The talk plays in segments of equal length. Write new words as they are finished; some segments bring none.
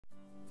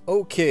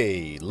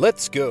Okay,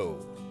 let's go.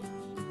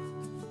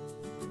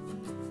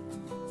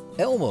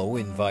 Elmo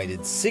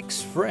invited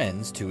 6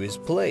 friends to his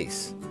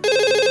place.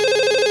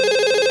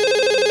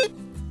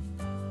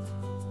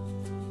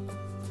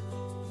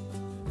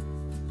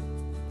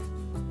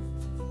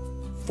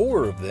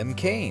 Four of them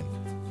came.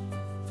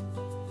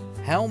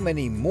 How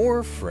many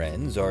more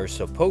friends are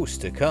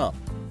supposed to come?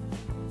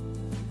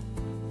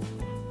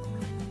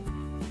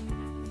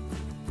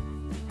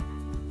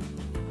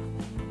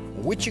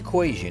 Which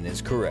equation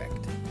is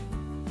correct?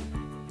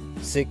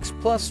 6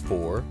 plus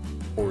 4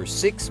 or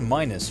 6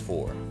 minus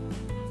 4?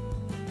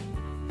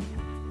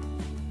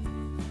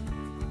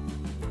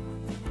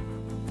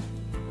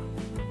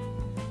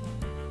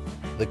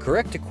 The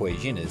correct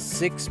equation is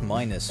 6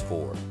 minus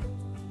 4.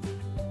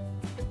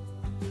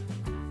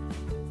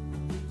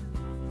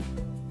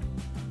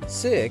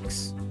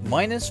 Six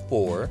minus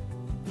 4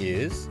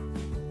 is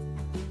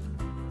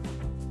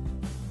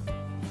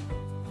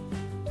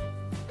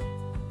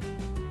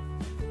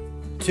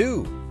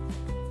 2.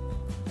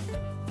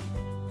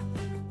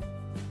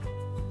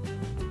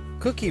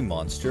 Cookie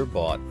Monster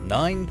bought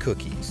 9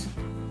 cookies.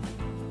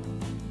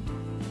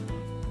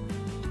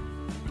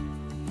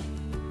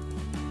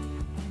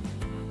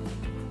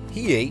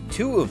 He ate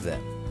 2 of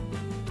them.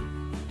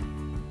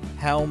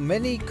 How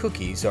many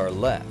cookies are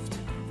left?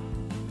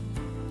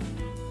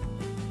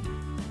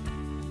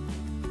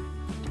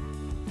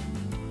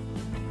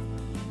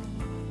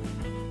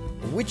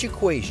 Which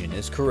equation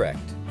is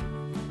correct?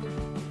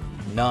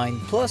 9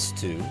 plus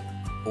 2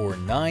 or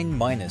 9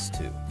 minus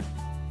 2?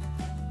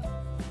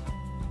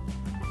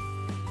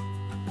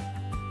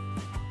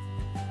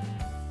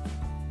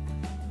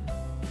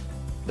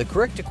 The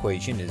correct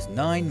equation is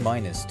 9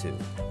 minus 2.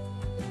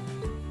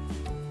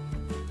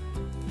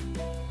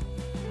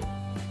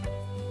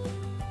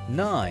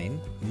 Nine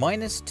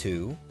minus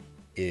 2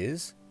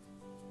 is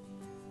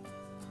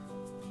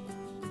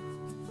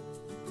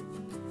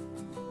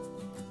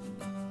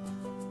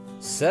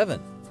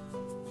 7.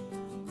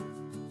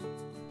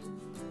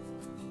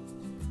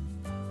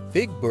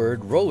 Big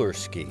Bird roller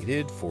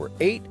skated for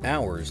 8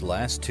 hours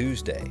last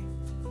Tuesday.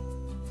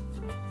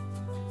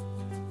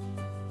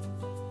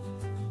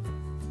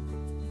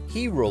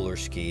 He roller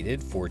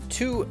skated for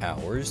 2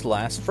 hours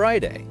last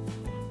Friday.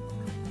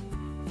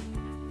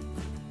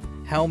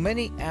 How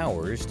many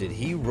hours did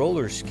he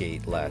roller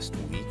skate last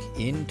week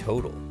in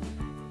total?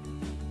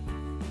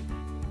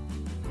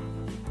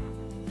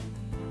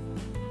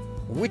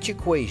 Which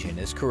equation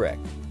is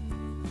correct?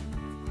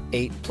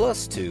 8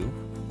 plus 2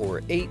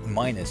 or 8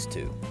 minus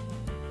 2?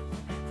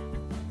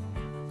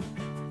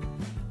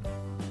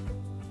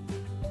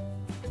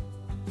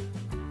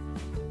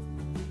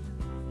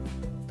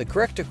 The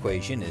correct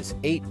equation is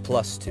 8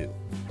 plus 2.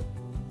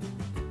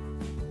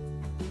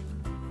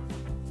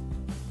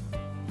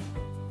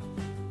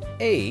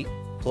 Eight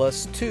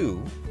plus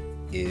 2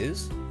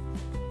 is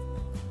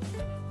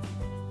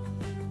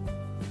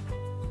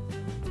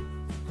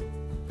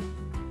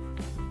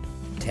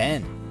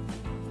 10.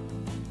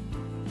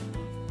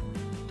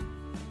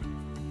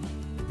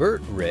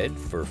 Bert read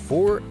for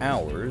 4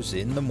 hours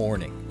in the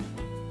morning.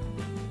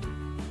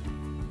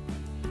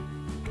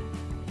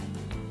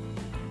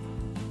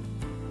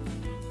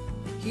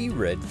 He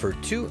read for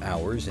 2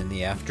 hours in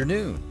the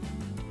afternoon.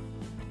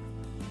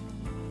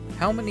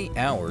 How many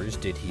hours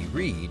did he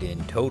read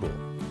in total?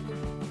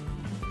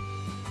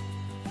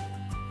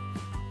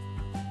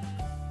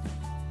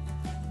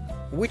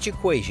 Which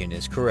equation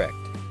is correct?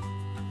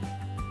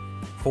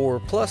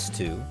 4 plus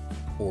 2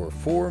 or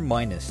 4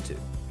 minus 2?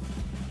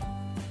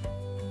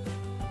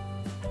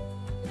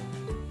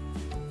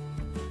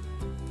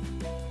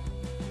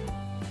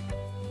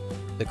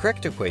 The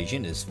correct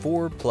equation is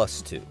 4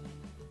 plus 2.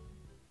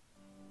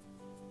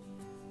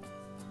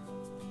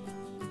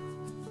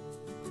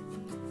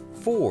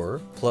 Four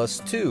plus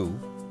 2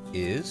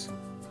 is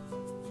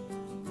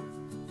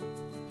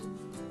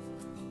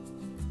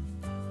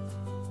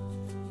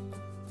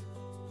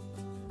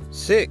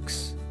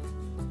 6.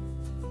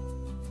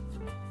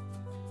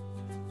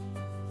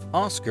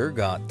 Oscar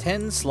got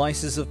 10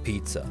 slices of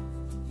pizza.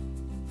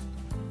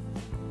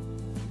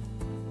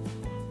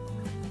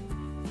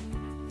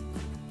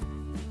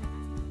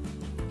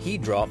 He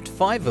dropped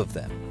 5 of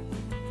them.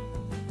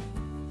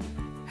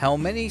 How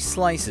many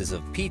slices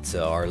of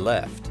pizza are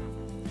left?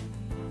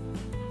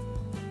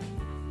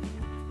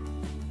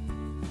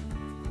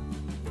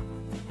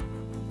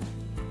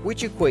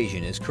 Which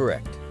equation is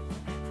correct?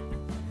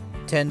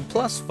 10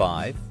 plus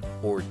 5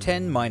 or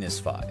 10 minus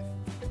 5?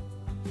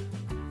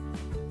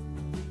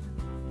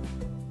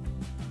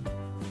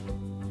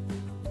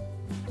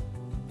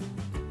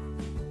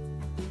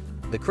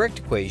 The correct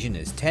equation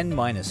is 10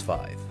 minus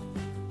 5.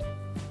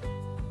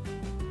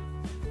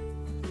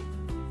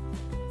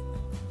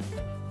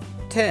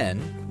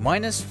 Ten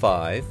minus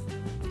 5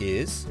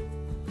 is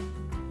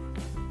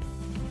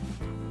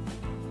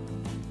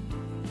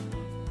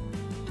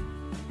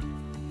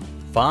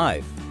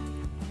 5.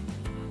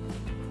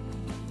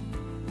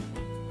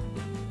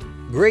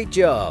 Great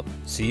job!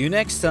 See you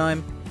next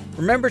time.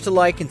 Remember to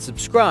like and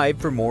subscribe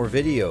for more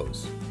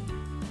videos.